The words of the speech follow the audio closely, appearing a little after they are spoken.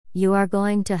You are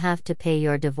going to have to pay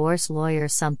your divorce lawyer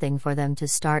something for them to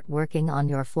start working on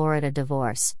your Florida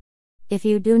divorce. If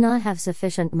you do not have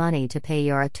sufficient money to pay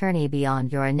your attorney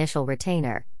beyond your initial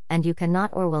retainer, and you cannot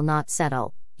or will not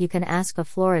settle, you can ask a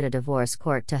Florida divorce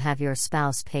court to have your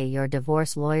spouse pay your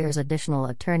divorce lawyer's additional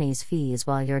attorney's fees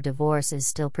while your divorce is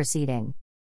still proceeding.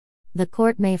 The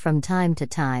court may from time to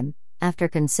time, after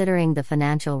considering the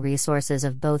financial resources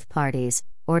of both parties,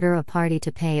 order a party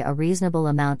to pay a reasonable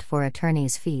amount for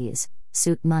attorney's fees,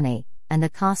 suit money, and the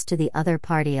cost to the other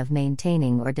party of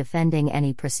maintaining or defending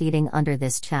any proceeding under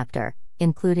this chapter,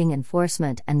 including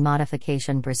enforcement and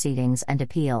modification proceedings and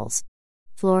appeals.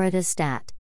 Florida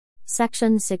Stat.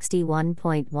 Section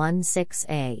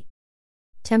 61.16a.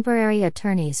 Temporary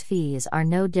attorney's fees are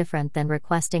no different than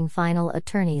requesting final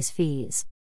attorney's fees.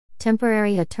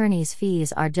 Temporary attorney's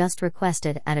fees are just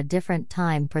requested at a different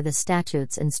time per the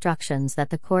statute's instructions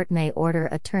that the court may order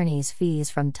attorney's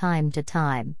fees from time to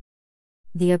time.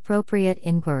 The appropriate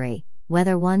inquiry,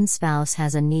 whether one spouse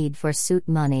has a need for suit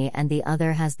money and the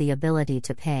other has the ability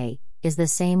to pay, is the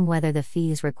same whether the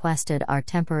fees requested are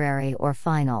temporary or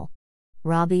final.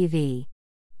 Robbie v.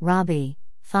 Robbie,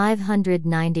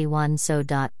 591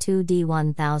 So.2d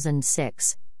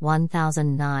 1006,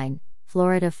 1009.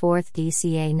 Florida 4th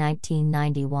DCA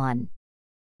 1991.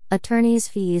 Attorney's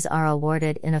fees are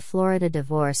awarded in a Florida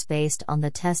divorce based on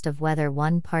the test of whether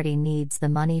one party needs the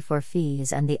money for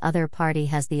fees and the other party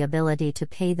has the ability to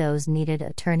pay those needed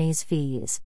attorney's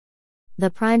fees. The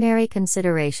primary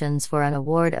considerations for an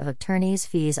award of attorney's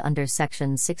fees under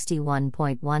Section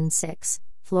 61.16,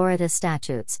 Florida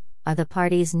statutes, are the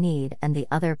party's need and the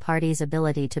other party's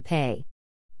ability to pay.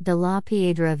 De La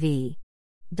Piedra v.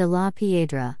 De La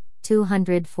Piedra,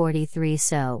 243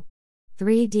 So.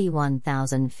 3D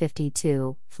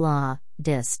 1052, Flaw,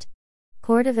 Dist.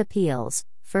 Court of Appeals,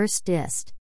 1st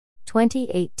Dist.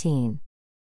 2018.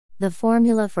 The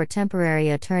formula for temporary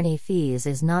attorney fees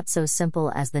is not so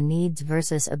simple as the needs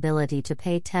versus ability to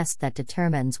pay test that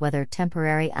determines whether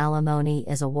temporary alimony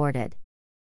is awarded.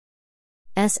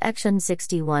 Section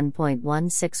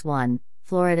 61.161,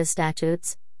 Florida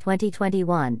Statutes,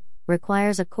 2021.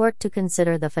 Requires a court to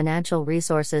consider the financial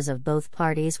resources of both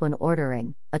parties when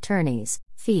ordering attorneys'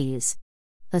 fees.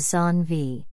 Hassan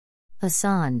v.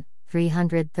 Hassan,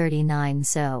 339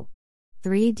 So.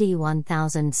 3D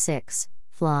 1006,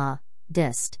 Flaw,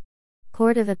 Dist.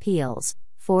 Court of Appeals,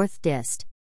 4th Dist.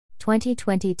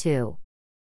 2022.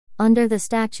 Under the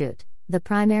statute, the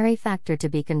primary factor to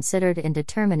be considered in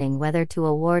determining whether to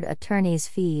award attorneys'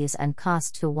 fees and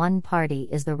costs to one party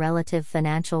is the relative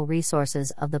financial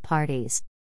resources of the parties.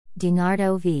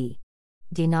 DiNardo v.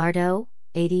 DiNardo,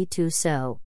 82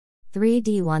 So.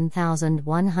 3D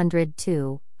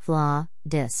 1102, Flaw,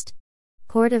 Dist.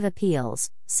 Court of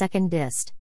Appeals, 2nd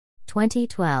Dist.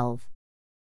 2012.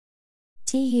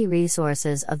 The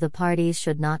resources of the parties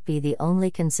should not be the only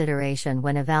consideration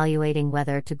when evaluating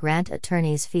whether to grant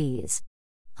attorneys' fees.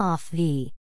 Hoff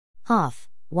v. Hoff,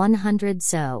 100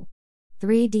 So.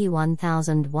 3D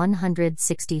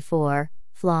 1164,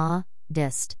 Flaw,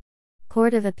 Dist.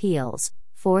 Court of Appeals,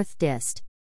 4th Dist.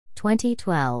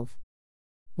 2012.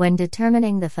 When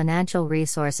determining the financial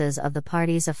resources of the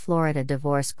parties, a Florida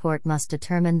divorce court must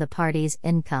determine the parties'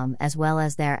 income as well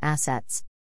as their assets.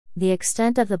 The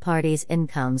extent of the parties'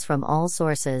 incomes from all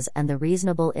sources and the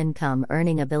reasonable income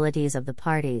earning abilities of the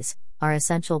parties are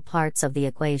essential parts of the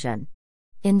equation.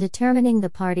 In determining the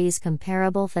parties'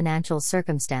 comparable financial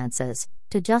circumstances,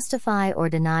 to justify or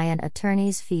deny an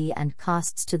attorney's fee and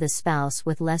costs to the spouse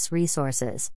with less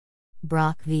resources.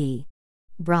 Brock v.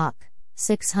 Brock,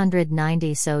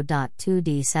 690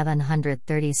 So.2d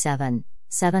 737,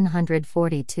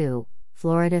 742,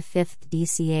 Florida 5th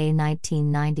DCA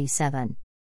 1997.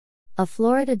 A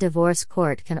Florida divorce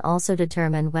court can also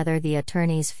determine whether the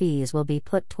attorney's fees will be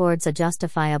put towards a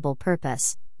justifiable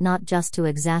purpose, not just to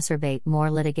exacerbate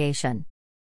more litigation.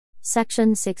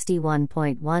 Section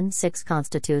 61.16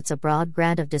 constitutes a broad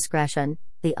grant of discretion,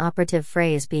 the operative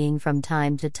phrase being from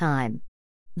time to time.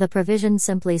 The provision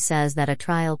simply says that a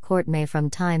trial court may from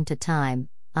time to time,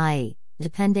 i.e.,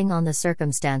 depending on the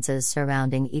circumstances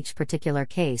surrounding each particular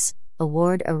case,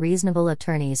 award a reasonable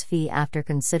attorney's fee after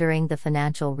considering the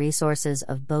financial resources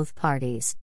of both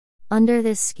parties. Under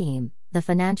this scheme, the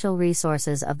financial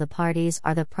resources of the parties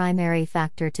are the primary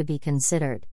factor to be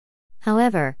considered.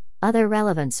 However, other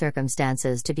relevant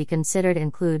circumstances to be considered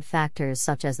include factors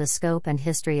such as the scope and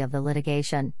history of the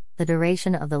litigation, the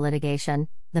duration of the litigation,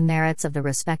 the merits of the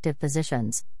respective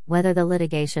positions, whether the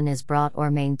litigation is brought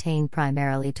or maintained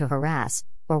primarily to harass,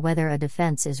 or whether a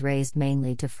defense is raised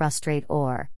mainly to frustrate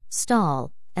or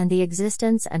stall, and the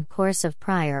existence and course of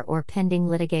prior or pending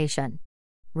litigation.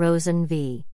 Rosen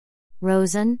v.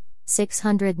 Rosen,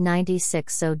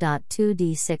 696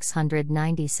 So.2d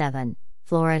 697,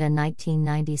 Florida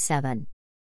 1997.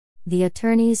 The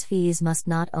attorney's fees must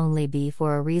not only be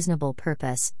for a reasonable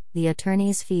purpose, the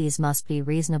attorney's fees must be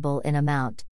reasonable in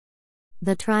amount.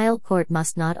 The trial court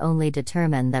must not only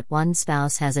determine that one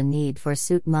spouse has a need for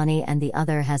suit money and the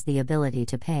other has the ability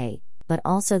to pay, but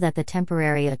also that the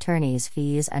temporary attorney's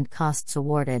fees and costs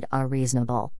awarded are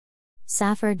reasonable.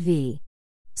 Safford v.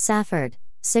 Safford,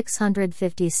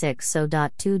 656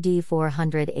 So.2d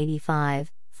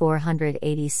 485,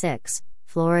 486,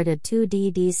 Florida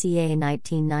 2d DCA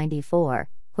 1994,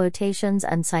 quotations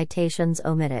and citations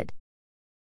omitted.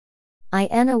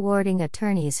 In awarding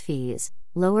attorney's fees,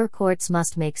 lower courts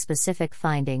must make specific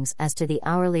findings as to the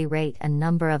hourly rate and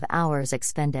number of hours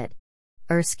expended.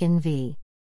 Erskine v.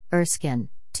 Erskine,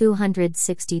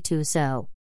 262 So.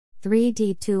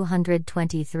 3d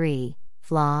 223,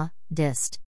 Flaw,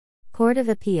 Dist. Court of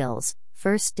Appeals,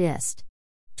 1st Dist.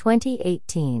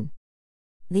 2018.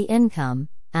 The income,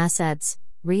 assets,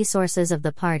 resources of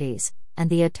the parties, and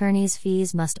the attorney's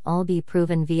fees must all be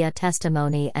proven via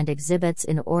testimony and exhibits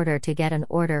in order to get an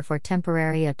order for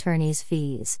temporary attorney's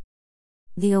fees.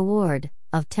 The award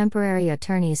of temporary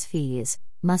attorney's fees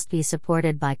must be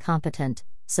supported by competent,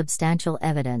 substantial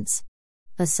evidence.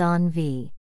 Hassan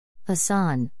v.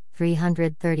 Hassan,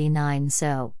 339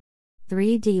 So.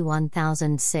 3d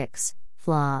 1006,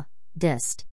 Flaw,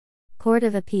 Dist. Court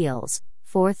of Appeals,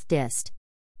 4th Dist.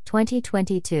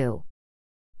 2022.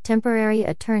 Temporary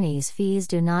attorney's fees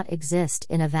do not exist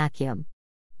in a vacuum.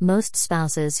 Most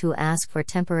spouses who ask for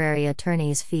temporary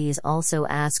attorney's fees also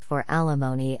ask for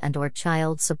alimony and/or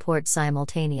child support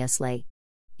simultaneously.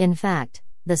 In fact,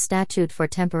 the statute for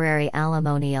temporary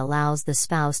alimony allows the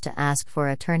spouse to ask for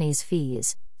attorney's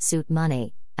fees, suit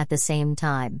money, at the same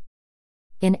time.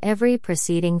 In every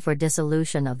proceeding for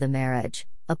dissolution of the marriage,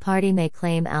 a party may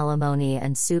claim alimony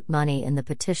and suit money in the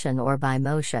petition or by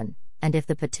motion, and if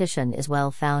the petition is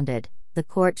well-founded, the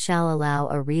court shall allow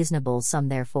a reasonable sum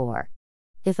therefor.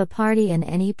 If a party in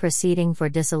any proceeding for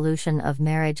dissolution of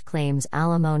marriage claims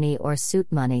alimony or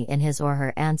suit money in his or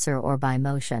her answer or by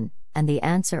motion, and the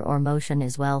answer or motion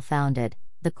is well-founded,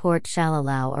 the court shall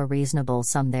allow a reasonable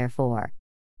sum therefor.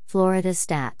 Florida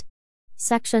Stat.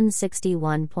 Section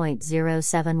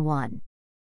 61.071.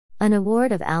 An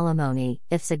award of alimony,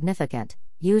 if significant,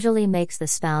 usually makes the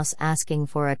spouse asking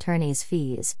for attorney's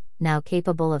fees, now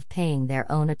capable of paying their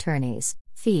own attorney's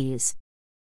fees.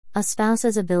 A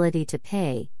spouse's ability to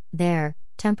pay their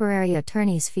temporary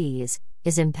attorney's fees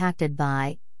is impacted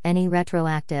by any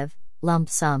retroactive, lump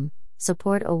sum,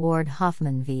 support award.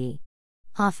 Hoffman v.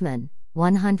 Hoffman,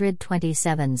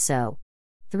 127 So.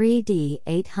 3d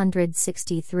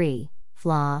 863,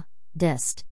 Flaw,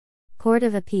 Dist. Court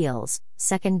of Appeals,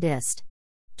 2nd Dist.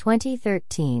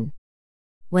 2013.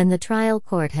 When the trial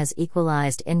court has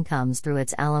equalized incomes through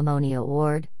its alimony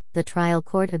award, the trial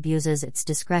court abuses its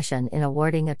discretion in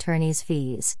awarding attorney's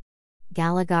fees.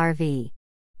 Gallagher v.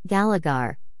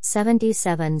 Gallagher,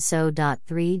 77 So.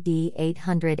 3d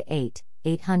 808,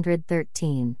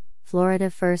 813, Florida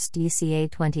 1st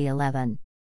DCA 2011.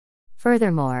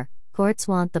 Furthermore, courts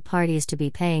want the parties to be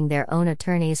paying their own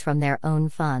attorneys from their own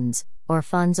funds, or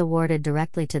funds awarded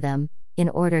directly to them, in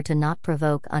order to not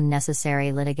provoke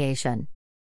unnecessary litigation.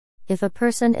 If a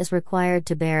person is required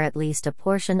to bear at least a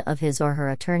portion of his or her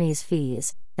attorney's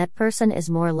fees, that person is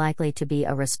more likely to be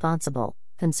a responsible,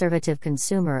 conservative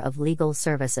consumer of legal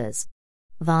services.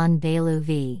 Von Bailu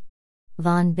v.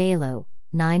 Von Bailu,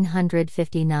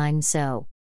 959 So.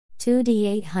 2d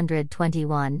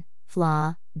 821,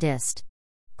 Flaw, Dist.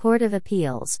 Court of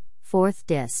Appeals, 4th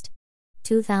Dist.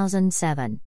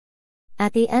 2007.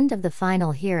 At the end of the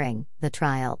final hearing, the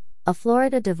trial, a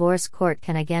Florida divorce court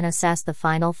can again assess the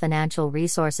final financial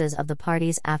resources of the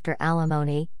parties after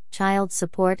alimony, child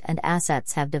support and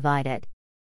assets have divided.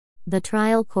 The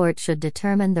trial court should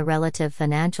determine the relative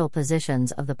financial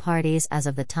positions of the parties as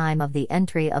of the time of the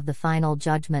entry of the final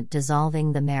judgment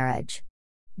dissolving the marriage.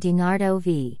 DiNardo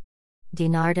v.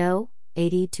 DiNardo,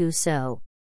 82 So.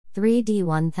 3d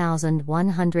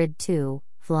 1102,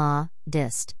 Flaw,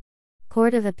 Dist.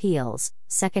 Court of Appeals,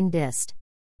 2nd Dist.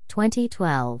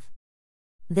 2012.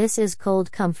 This is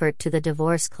cold comfort to the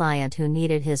divorce client who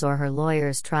needed his or her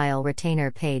lawyer's trial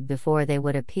retainer paid before they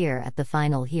would appear at the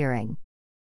final hearing.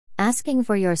 Asking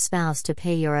for your spouse to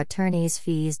pay your attorney's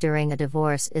fees during a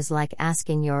divorce is like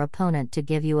asking your opponent to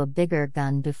give you a bigger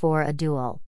gun before a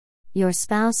duel. Your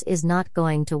spouse is not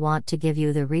going to want to give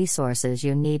you the resources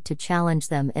you need to challenge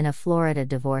them in a Florida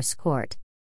divorce court.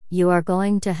 You are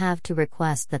going to have to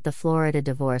request that the Florida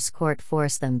Divorce Court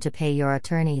force them to pay your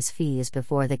attorney's fees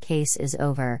before the case is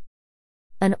over.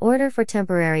 An order for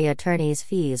temporary attorney's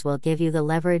fees will give you the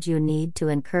leverage you need to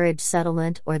encourage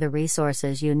settlement or the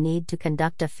resources you need to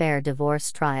conduct a fair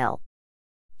divorce trial.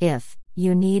 If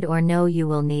you need or know you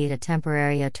will need a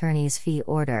temporary attorney's fee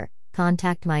order,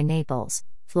 contact my Naples,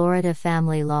 Florida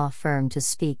family law firm to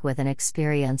speak with an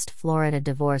experienced Florida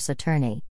divorce attorney.